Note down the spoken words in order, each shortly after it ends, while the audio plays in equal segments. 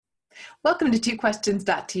Welcome to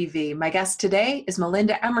TwoQuestions.tv. My guest today is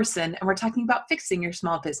Melinda Emerson, and we're talking about fixing your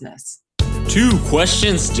small business.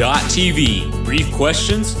 TwoQuestions.tv. Brief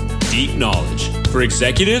questions, deep knowledge for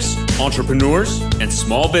executives, entrepreneurs, and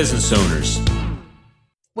small business owners.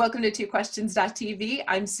 Welcome to TwoQuestions.tv.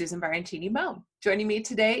 I'm Susan Barantini-Moe. Joining me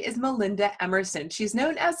today is Melinda Emerson. She's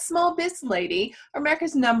known as Small Biz Lady,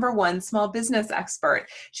 America's #1 small business expert.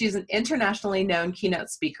 She's an internationally known keynote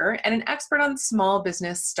speaker and an expert on small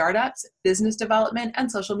business startups, business development, and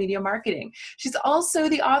social media marketing. She's also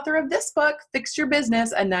the author of this book, Fix Your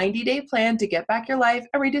Business, a 90-day plan to get back your life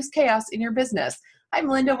and reduce chaos in your business. Hi,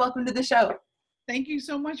 Melinda. Welcome to the show. Thank you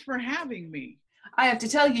so much for having me. I have to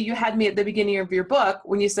tell you, you had me at the beginning of your book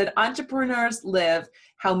when you said entrepreneurs live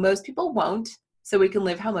how most people won't, so we can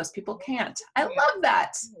live how most people can't. I love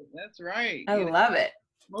that. That's right. I love it.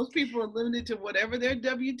 Most people are limited to whatever their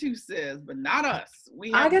W-2 says, but not us.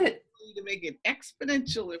 We have the ability to make it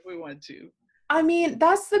exponential if we want to. I mean,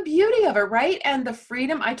 that's the beauty of it, right? And the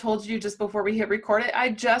freedom. I told you just before we hit record it, I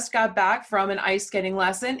just got back from an ice skating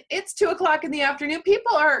lesson. It's 2:00 in the afternoon.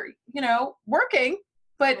 People are, working.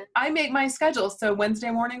 But I make my schedule, so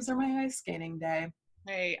Wednesday mornings are my ice skating day.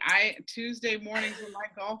 Hey, Tuesday mornings are my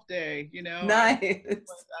golf day, Nice.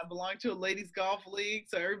 I belong to a ladies golf league,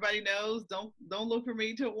 so everybody knows, don't look for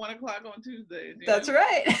me till 1:00 on Tuesdays. That's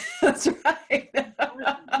right. That's right.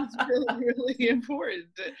 It's really, really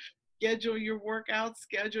important to schedule your workouts,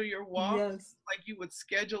 schedule your walks, like you would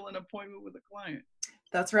schedule an appointment with a client.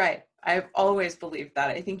 That's right. I've always believed that.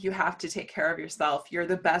 I think you have to take care of yourself. You're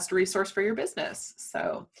the best resource for your business.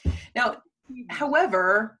 So now,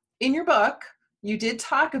 however, in your book, you did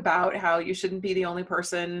talk about how you shouldn't be the only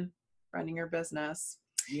person running your business.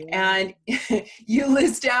 Yeah. And you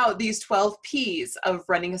list out these 12 P's of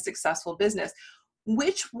running a successful business.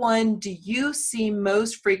 Which one do you see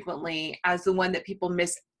most frequently as the one that people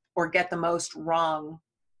miss or get the most wrong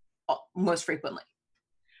most frequently?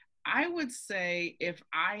 I would say, if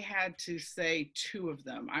I had to say two of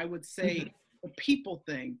them, I would say the people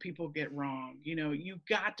thing people get wrong. You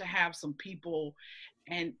got to have some people,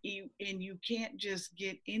 and you can't just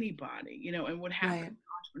get anybody, and what happens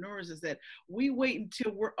to entrepreneurs is that we wait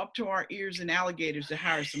until we're up to our ears in alligators to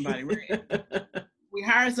hire somebody, right? We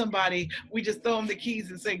hire somebody, we just throw them the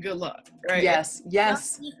keys and say, good luck, right? Yes. It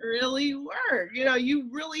doesn't really work. You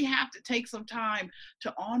really have to take some time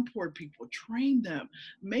to onboard people, train them,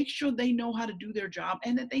 make sure they know how to do their job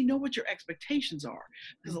and that they know what your expectations are.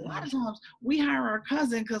 Because a lot of times we hire our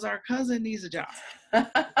cousin because our cousin needs a job.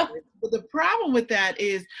 But the problem with that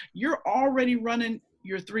is you're already running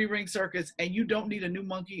your 3-ring circus and you don't need a new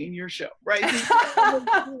monkey in your show, right?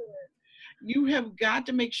 You have got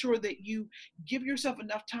to make sure that you give yourself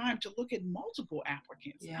enough time to look at multiple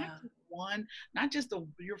applicants, not just one, not just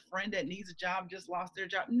your friend that needs a job, just lost their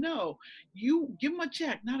job. No, you give them a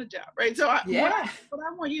check, not a job, right? So what I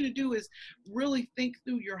want you to do is really think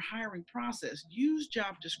through your hiring process. Use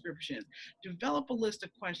job descriptions, develop a list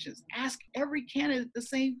of questions, ask every candidate the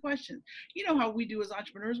same questions. You know how we do as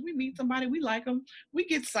entrepreneurs, we meet somebody, we like them, we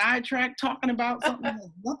get sidetracked talking about something that has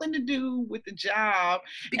nothing to do with the job.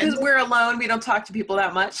 Because we're alone, we don't talk to people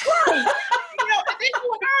that much. And then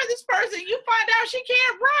you hire this person, you find out she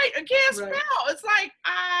can't write or can't spell. It's like,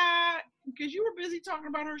 because you were busy talking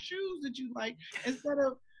about her shoes that you like instead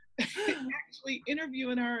of actually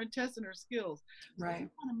interviewing her and testing her skills. So you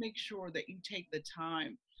want to make sure that you take the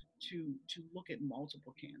time to look at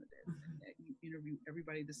multiple candidates, that you interview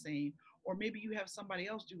everybody the same, or maybe you have somebody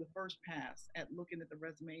else do the first pass at looking at the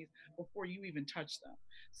resumes before you even touch them.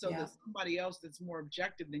 So that somebody else that's more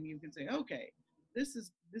objective than you can say, okay, this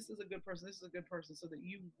is a good person, this is a good person, so that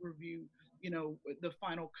you review, the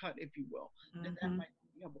final cut, if you will. And that might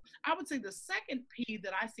be helpful. I would say the second P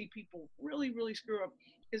that I see people really, really screw up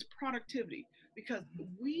is productivity, because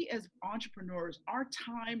we as entrepreneurs, our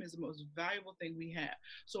time is the most valuable thing we have.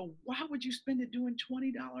 So why would you spend it doing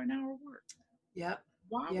 $20 an hour work?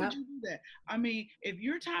 Why would you do that? I mean, if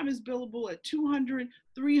your time is billable at $200,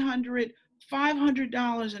 $300,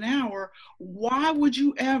 $500 an hour, why would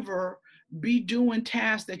you ever be doing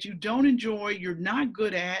tasks that you don't enjoy, you're not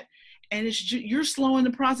good at, and you're slowing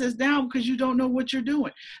the process down because you don't know what you're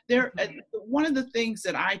doing? One of the things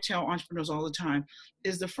that I tell entrepreneurs all the time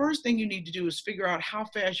is the first thing you need to do is figure out how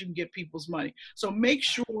fast you can get people's money. So make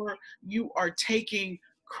sure you are taking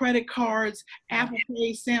credit cards, Apple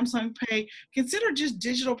Pay, Samsung Pay. Consider just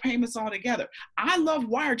digital payments altogether. I love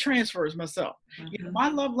wire transfers myself. My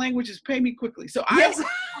love language is pay me quickly. So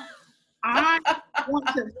I want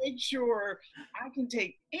to make sure I can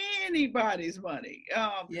take anybody's money.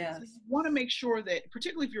 So you want to make sure that,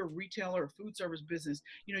 particularly if you're a retailer or food service business,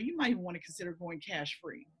 you might even want to consider going cash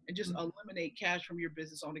free and just eliminate cash from your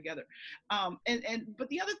business altogether. But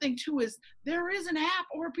the other thing too is there is an app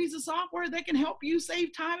or a piece of software that can help you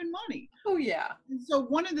save time and money. Oh yeah. And so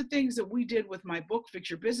one of the things that we did with my book, Fix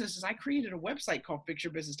Your Business, is I created a website called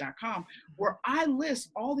fixyourbusiness.com where I list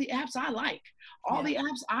all the apps I like, all the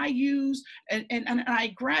apps I use, and I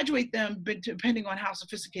graduate them depending on how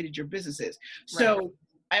sophisticated your business is. So, right.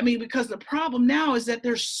 I mean, because the problem now is that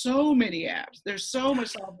there's so many apps, there's so much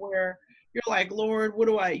software. You're like, Lord, what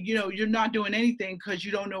do I, you're not doing anything because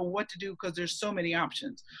you don't know what to do because there's so many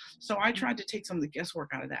options. So I tried to take some of the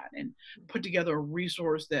guesswork out of that and put together a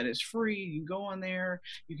resource that is free. You can go on there,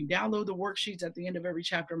 you can download the worksheets at the end of every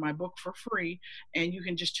chapter of my book for free, and you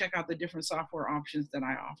can just check out the different software options that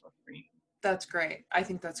I offer free. That's great. I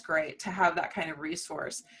think that's great to have that kind of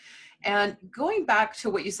resource. And going back to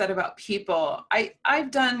what you said about people, I've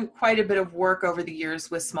done quite a bit of work over the years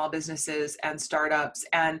with small businesses and startups.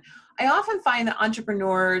 And I often find that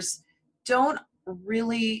entrepreneurs don't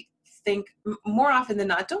really think, more often than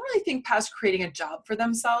not, don't really think past creating a job for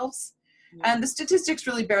themselves. Mm-hmm. And the statistics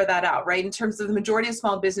really bear that out, right? In terms of the majority of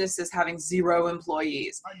small businesses having 0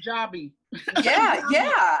 employees. A jobby. Yeah,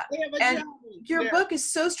 yeah. And jobby. Your book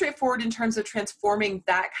is so straightforward in terms of transforming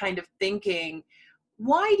that kind of thinking.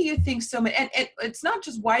 Why do you think so much? And it's not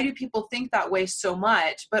just why do people think that way so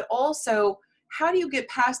much, but also how do you get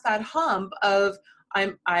past that hump of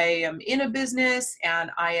I am in a business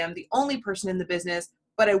and I am the only person in the business,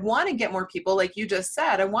 but I want to get more people, like you just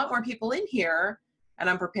said. I want more people in here, and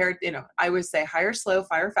I'm prepared. I always say hire slow,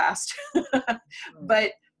 fire fast,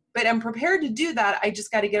 but I'm prepared to do that. I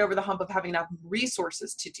just got to get over the hump of having enough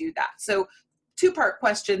resources to do that. So, 2-part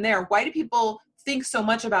question there: why do people think so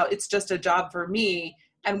much about it's just a job for me,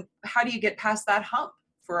 and how do you get past that hump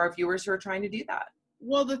for our viewers who are trying to do that?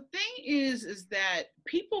 Well, the thing is that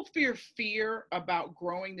people fear about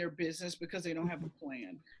growing their business because they don't have a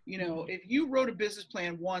plan. If you wrote a business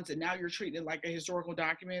plan once and now you're treating it like a historical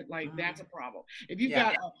document, like that's a problem. If you've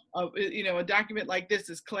got a document like this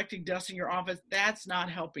that's collecting dust in your office, that's not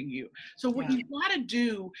helping you. So what you got to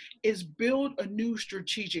do is build a new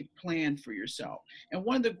strategic plan for yourself. And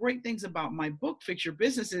one of the great things about my book, Fix Your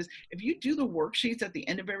Business, is if you do the worksheets at the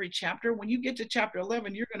end of every chapter, when you get to chapter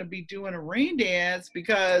 11, you're going to be doing a rain dance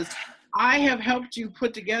because I have helped you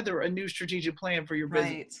put together a new strategic plan for your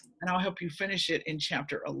business. Right. And I'll help you finish it in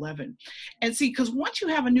chapter 11. And see, because once you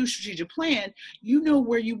have a new strategic plan, you know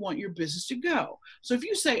where you want your business to go. So if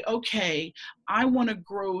you say, okay, I want to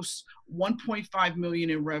gross 1.5 million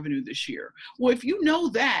in revenue this year. Well, if you know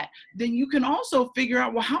that, then you can also figure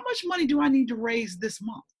out, well, how much money do I need to raise this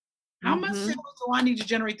month? How much sales do I need to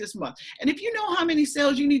generate this month? And if you know how many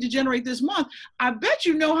sales you need to generate this month, I bet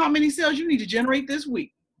you know how many sales you need to generate this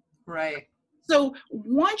week. Right. So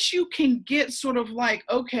once you can get sort of like,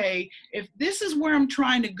 okay, if this is where I'm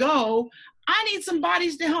trying to go, I need some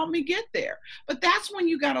bodies to help me get there. But that's when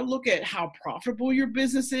you got to look at how profitable your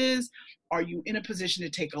business is. Are you in a position to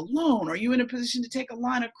take a loan? Are you in a position to take a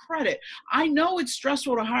line of credit? I know it's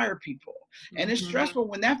stressful to hire people. And it's stressful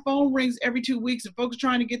when that phone rings every 2 weeks and folks are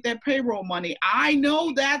trying to get that payroll money. I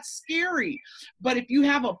know that's scary. But if you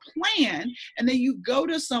have a plan and then you go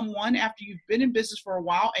to someone after you've been in business for a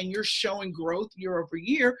while and you're showing growth year over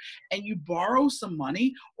year and you borrow some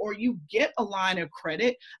money or you get a line of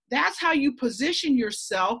credit, that's how you position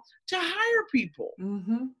yourself to hire people.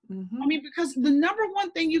 I mean, because the number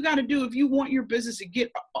one thing you got to do if you want your business to get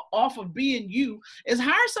off of being you is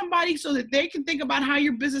hire somebody so that they can think about how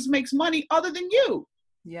your business makes money other than you.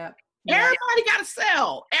 Yeah. Everybody got to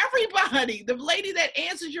sell. Everybody. The lady that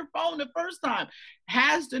answers your phone the first time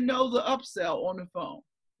has to know the upsell on the phone.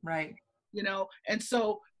 Right. And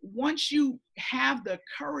so once you have the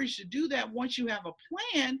courage to do that, once you have a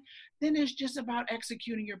plan, then it's just about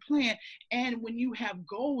executing your plan. And when you have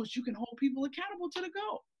goals, you can hold people accountable to the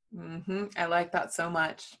goal. I like that so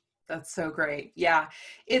much. That's so great. Yeah.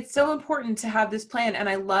 It's so important to have this plan. And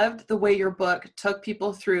I loved the way your book took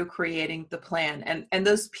people through creating the plan. And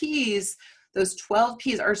those P's, those 12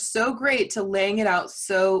 P's are so great to laying it out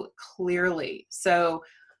so clearly. So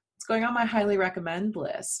it's going on my highly recommend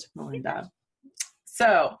list, Melinda.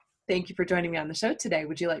 So thank you for joining me on the show today.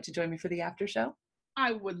 Would you like to join me for the after show?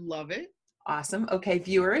 I would love it. Awesome. Okay,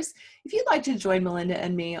 viewers, if you'd like to join Melinda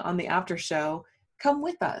and me on the after show, come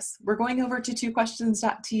with us. We're going over to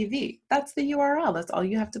 2questions.tv. That's the URL. That's all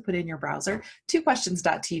you have to put in your browser,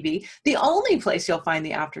 2questions.tv. The only place you'll find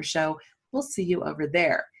the after show. We'll see you over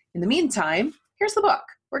there. In the meantime, here's the book.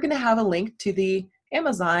 We're going to have a link to the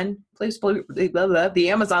Amazon place, the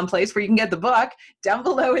Amazon place where you can get the book down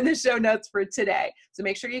below in the show notes for today. So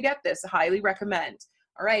make sure you get this. I highly recommend.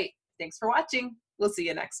 All right. Thanks for watching. We'll see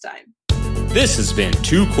you next time. This has been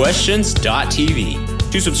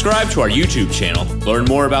twoquestions.tv. To subscribe to our YouTube channel, learn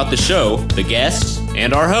more about the show, the guests,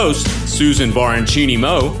 and our host, Susan Baroncini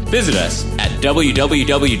Moe, visit us at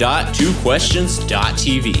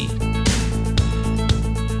www.twoquestions.tv.